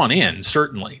drawn in,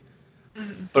 certainly.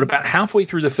 Mm-hmm. But about halfway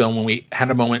through the film, when we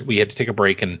had a moment, we had to take a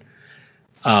break, and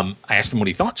I asked him what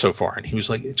he thought so far. And he was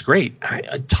like, it's great.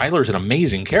 Tyler's an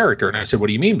amazing character. And I said, what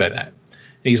do you mean by that? And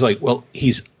he's like, well,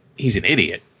 he's an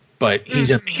idiot, but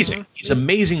he's amazing. He's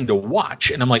amazing to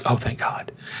watch. And I'm like, oh, thank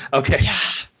God. Okay. Yeah.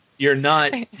 You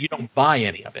don't buy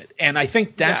any of it. And I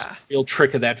think that's the real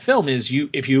trick of that film is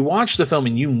if you watch the film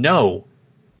and you know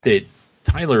that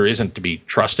Tyler isn't to be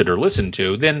trusted or listened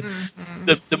to, then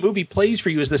the movie plays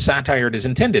for you as the satire it is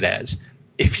intended as.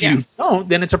 If you don't,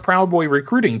 then it's a Proud Boy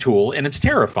recruiting tool, and it's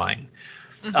terrifying.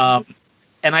 Mm-hmm.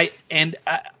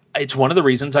 It's one of the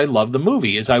reasons I love the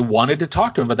movie is I wanted to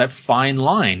talk to him about that fine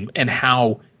line and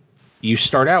how you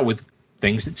start out with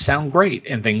things that sound great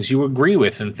and things you agree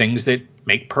with and things that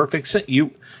make perfect sense.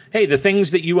 The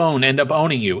things that you own end up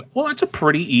owning you. Well, that's a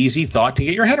pretty easy thought to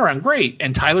get your head around. Great.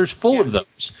 And Tyler's full of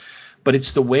those. But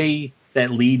it's the way that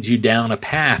leads you down a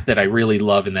path that I really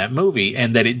love in that movie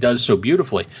and that it does so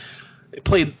beautifully. It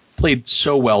played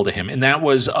so well to him. And that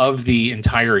was of the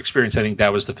entire experience. I think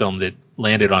that was the film that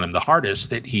landed on him the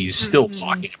hardest that he's still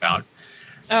talking about.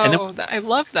 Oh, I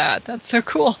love that. That's so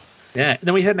cool. Yeah, and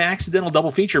then we had an accidental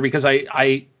double feature because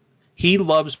he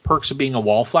loves Perks of Being a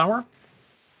Wallflower.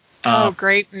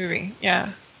 Great movie.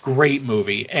 Yeah. Great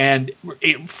movie. And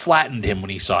it flattened him when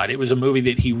he saw it. It was a movie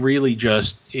that he really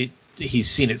he's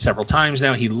seen it several times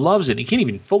now. He loves it. He can't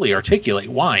even fully articulate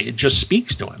why. It just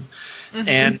speaks to him. Mm-hmm.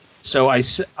 And so I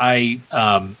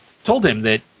told him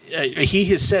that he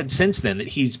has said since then that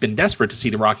he's been desperate to see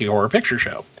the Rocky Horror Picture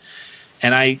Show.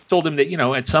 And I told him that,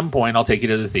 at some point I'll take you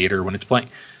to the theater when it's playing.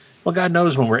 Well, God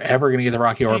knows when we're ever going to get the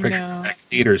Rocky Horror Picture back in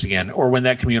theaters again, or when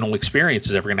that communal experience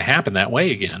is ever going to happen that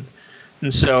way again.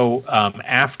 And so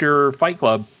after Fight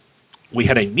Club, we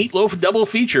had a Meatloaf double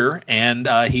feature, and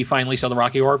he finally saw the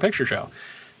Rocky Horror Picture Show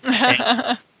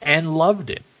and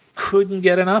loved it. Couldn't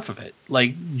get enough of it.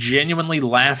 Like, genuinely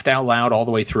laughed out loud all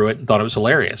the way through it and thought it was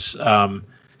hilarious.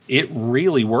 It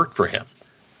really worked for him.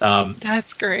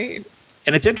 That's great.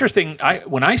 And it's interesting.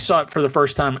 When I saw it for the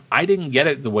first time, I didn't get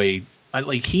it the way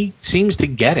he seems to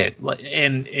get it.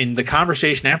 And in the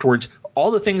conversation afterwards,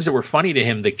 all the things that were funny to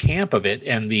him, the camp of it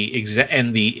and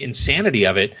the insanity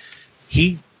of it,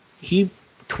 he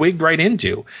twigged right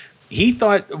into. He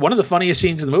thought one of the funniest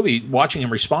scenes in the movie, watching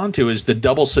him respond to, is the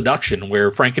double seduction where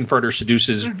Frankenfurter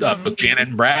seduces both Janet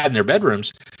and Brad in their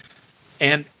bedrooms.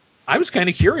 And I was kind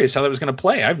of curious how that was going to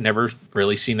play. I've never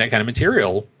really seen that kind of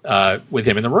material with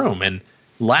him in the room, and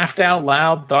laughed out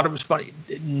loud, thought it was funny.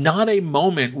 Not a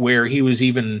moment where he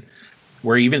even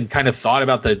kind of thought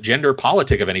about the gender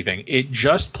politic of anything. It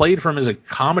just played for him as a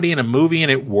comedy and a movie,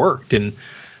 and it worked. And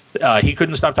he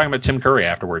couldn't stop talking about Tim Curry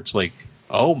afterwards. Like,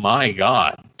 oh my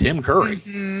God, Tim Curry.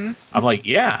 Mm-hmm. I'm like,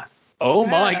 yeah. Oh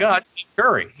my God, Tim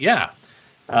Curry. Yeah.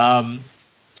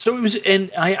 So it was,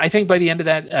 and I think by the end of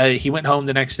that, he went home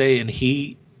the next day, and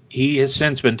he has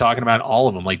since been talking about all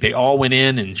of them. Like, they all went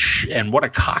in, and what a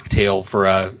cocktail for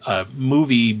a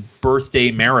movie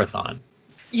birthday marathon.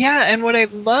 Yeah, and what I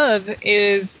love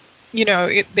is,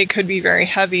 they could be very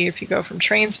heavy if you go from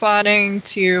Trainspotting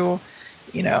to,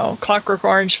 Clockwork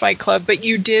Orange, Fight Club, but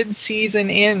you did season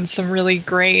in some really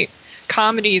great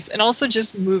comedies and also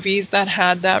just movies that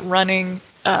had that running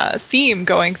theme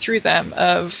going through them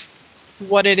of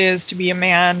what it is to be a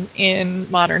man in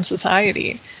modern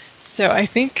society. So I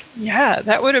think,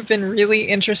 that would have been really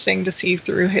interesting to see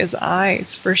through his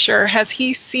eyes for sure. Has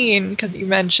he seen, because you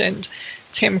mentioned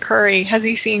Tim Curry, has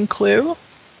he seen Clue?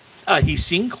 He's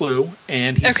seen Clue,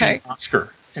 and he's seen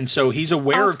Oscar. And so he's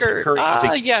aware of Tim Curry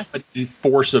as a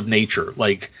force of nature.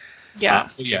 Like, I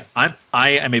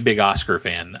am a big Oscar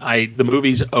fan. The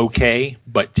movie's okay,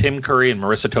 but Tim Curry and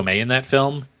Marissa Tomei in that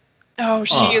film. Oh,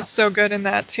 she is so good in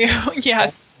that too.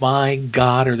 Yes. Oh my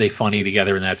God, are they funny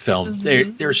together in that film?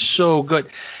 Mm-hmm. They're so good.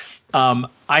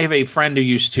 I have a friend who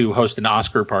used to host an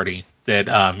Oscar party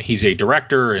that he's a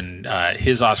director, and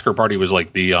his Oscar party was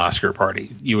like the Oscar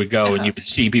party. You would go and you would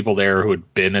see people there who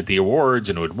had been at the awards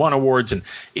and who had won awards, and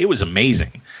it was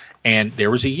amazing. And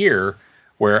there was a year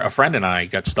where a friend and I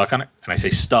got stuck on it, and I say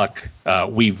stuck.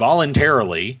 We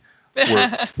voluntarily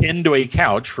were pinned to a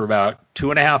couch for about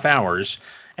 2.5 hours,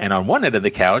 and on one end of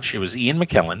the couch it was Ian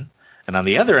McKellen, and on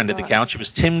the other end of the couch it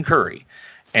was Tim Curry.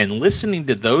 And listening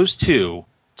to those two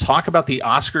talk about the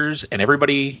Oscars and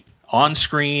everybody on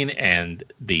screen and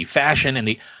the fashion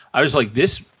and I was like,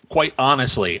 this, quite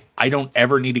honestly, I don't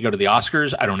ever need to go to the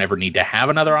Oscars. I don't ever need to have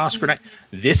another Oscar night.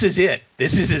 This is it.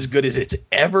 This is as good as it's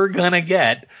ever gonna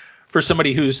get for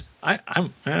somebody who's the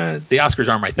Oscars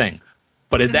aren't my thing.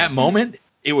 But at that moment,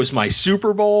 it was my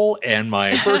Super Bowl and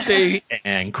my birthday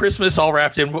and Christmas all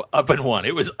wrapped up in one.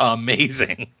 It was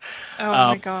amazing. Oh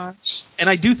my gosh. And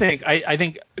I do think I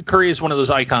think Curry is one of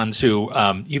those icons who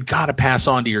you got to pass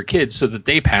on to your kids so that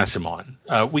they pass him on.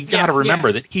 We got to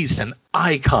remember that he's an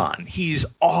icon. He's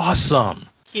awesome.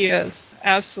 He is.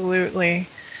 Absolutely.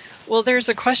 Well, there's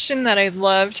a question that I'd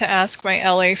love to ask my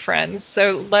LA friends.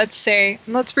 So let's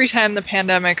pretend the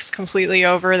pandemic's completely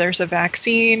over. There's a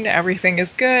vaccine. Everything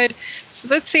is good. So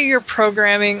let's say you're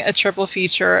programming a triple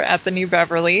feature at the New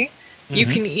Beverly. You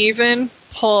can even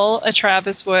pull a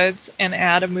Travis Woods and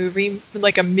add a movie,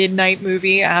 like a midnight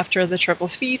movie after the triple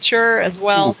feature as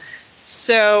well. Ooh.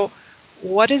 So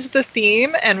what is the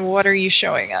theme and what are you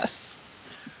showing us?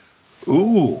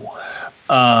 Ooh.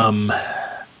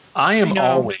 I am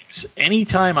always,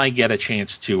 anytime I get a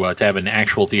chance to have an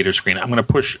actual theater screen, I'm going to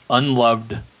push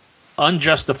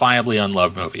unjustifiably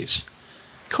unloved movies.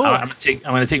 Cool. I'm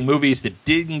going to take movies that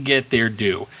didn't get their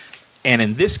due. And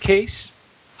in this case,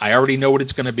 I already know what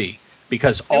it's going to be,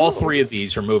 because all three of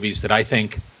these are movies that I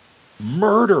think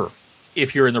murder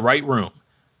if you're in the right room.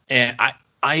 And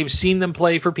I've seen them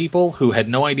play for people who had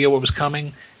no idea what was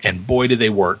coming, and boy, do they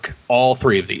work. All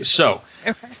three of these. So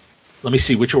let me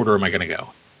see, which order am I going to go?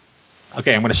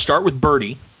 Okay, I'm going to start with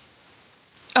Birdie.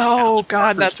 Oh,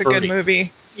 God, that's a good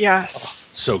movie. Yes. Oh,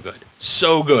 so good.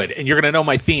 So good. And you're going to know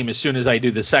my theme as soon as I do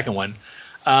the second one.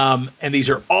 And these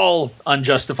are all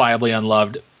unjustifiably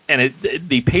unloved. And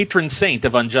the patron saint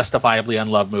of unjustifiably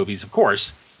unloved movies, of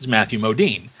course, is Matthew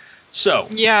Modine. So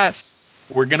yes,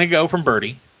 we're going to go from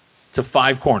Birdie to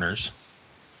Five Corners.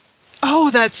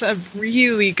 Oh, that's a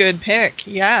really good pick.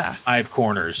 Yeah. Five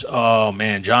Corners. Oh,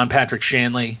 man. John Patrick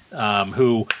Shanley,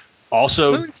 who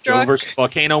also Moonstruck. Joe vs.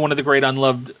 Volcano, one of the great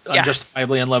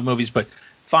unjustifiably unloved movies. But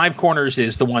Five Corners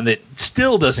is the one that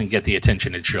still doesn't get the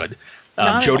attention it should.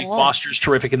 Jodie Foster's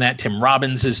terrific in that. Tim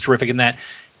Robbins is terrific in that.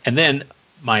 And then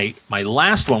my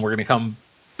last one, we're going to come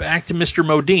back to Mr.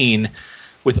 Modine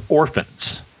with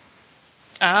Orphans.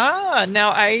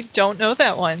 Now I don't know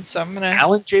that one, so I'm going to...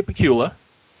 Alan J. Pakula.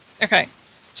 Okay.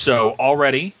 So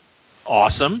already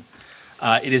awesome.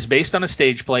 It is based on a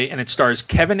stage play, and it stars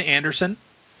Kevin Anderson.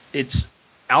 It's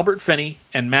Albert Finney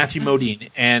and Matthew Modine.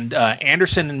 And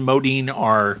Anderson and Modine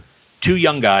are two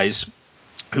young guys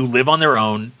who live on their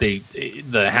own.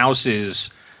 The house is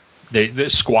they're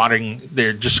squatting.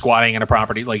 They're just squatting in a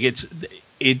property. Like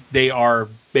they are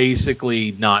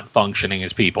basically not functioning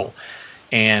as people.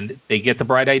 And they get the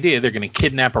bright idea. They're going to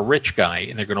kidnap a rich guy,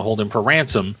 and they're going to hold him for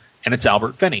ransom. And it's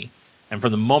Albert Finney. And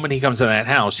from the moment he comes in that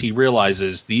house, he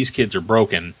realizes these kids are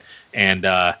broken. And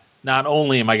not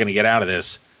only am I going to get out of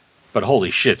this, but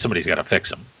holy shit, somebody's got to fix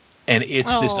them. And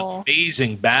it's this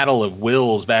amazing battle of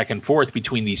wills back and forth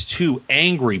between these two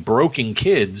angry, broken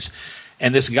kids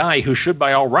and this guy who should,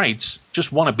 by all rights,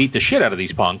 just want to beat the shit out of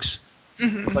these punks.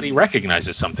 Mm-hmm. But he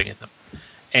recognizes something in them.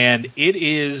 And it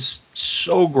is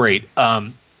so great.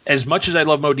 As much as I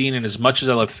love Modine and as much as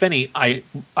I love Finney, I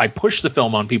push the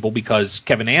film on people because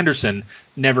Kevin Anderson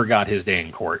never got his day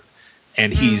in court.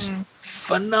 And he's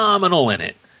phenomenal in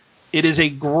it. It is a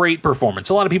great performance.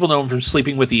 A lot of people know him from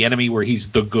Sleeping with the Enemy, where he's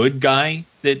the good guy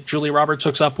that Julia Roberts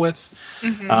hooks up with.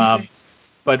 Mm-hmm.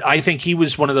 But I think he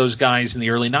was one of those guys in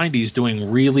the early 90s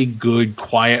doing really good,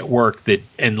 quiet work that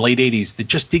in late 80s that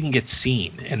just didn't get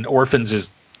seen. And Orphans is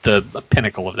the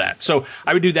pinnacle of that. So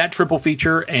I would do that triple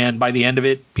feature, and by the end of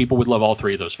it, people would love all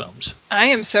three of those films. I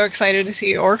am so excited to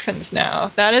see Orphans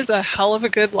now. That is a hell of a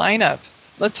good lineup.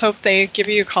 Let's hope they give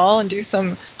you a call and do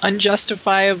some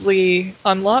unjustifiably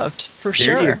unloved, for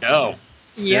sure. There you go.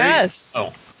 Yes.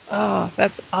 Oh,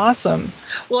 that's awesome.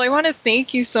 Well, I want to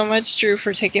thank you so much, Drew,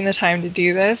 for taking the time to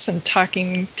do this and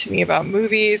talking to me about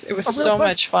movies. It was so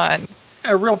much fun.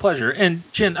 A real pleasure. And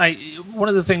Jen, one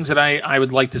of the things that I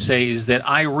would like to say is that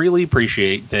I really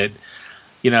appreciate that,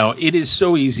 it is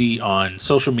so easy on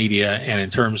social media and in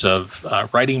terms of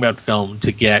writing about film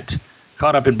to get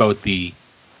caught up in both the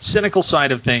cynical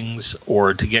side of things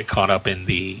or to get caught up in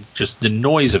the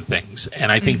noise of things.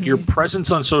 And I think your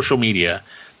presence on social media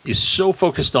is so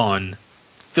focused on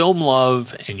film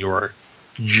love and your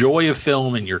joy of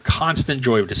film and your constant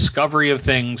joy of discovery of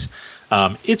things.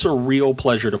 It's a real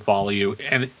pleasure to follow you,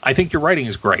 and I think your writing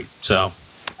is great. So,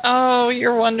 oh,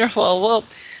 you're wonderful. Well,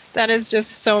 that is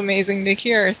just so amazing to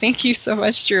hear. Thank you so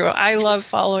much, Drew. I love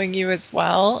following you as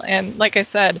well, and like I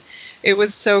said, it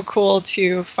was so cool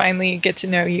to finally get to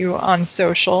know you on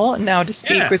social and now to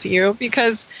speak with you,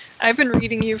 because I've been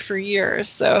reading you for years,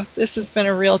 so this has been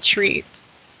a real treat.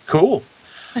 Cool.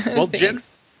 Well, Jen,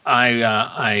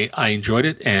 I enjoyed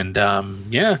it, and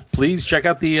please check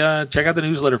out the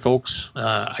newsletter, folks.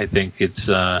 I think it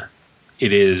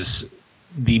is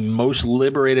the most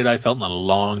liberated I felt in a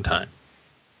long time.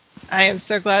 I am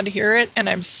so glad to hear it, and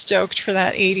I'm stoked for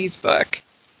that 80s book.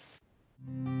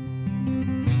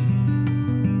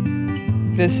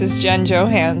 This is Jen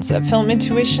Johans at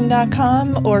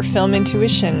filmintuition.com or Film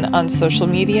Intuition on social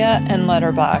media and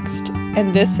Letterboxd.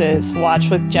 And this is Watch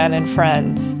with Jen and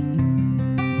Friends.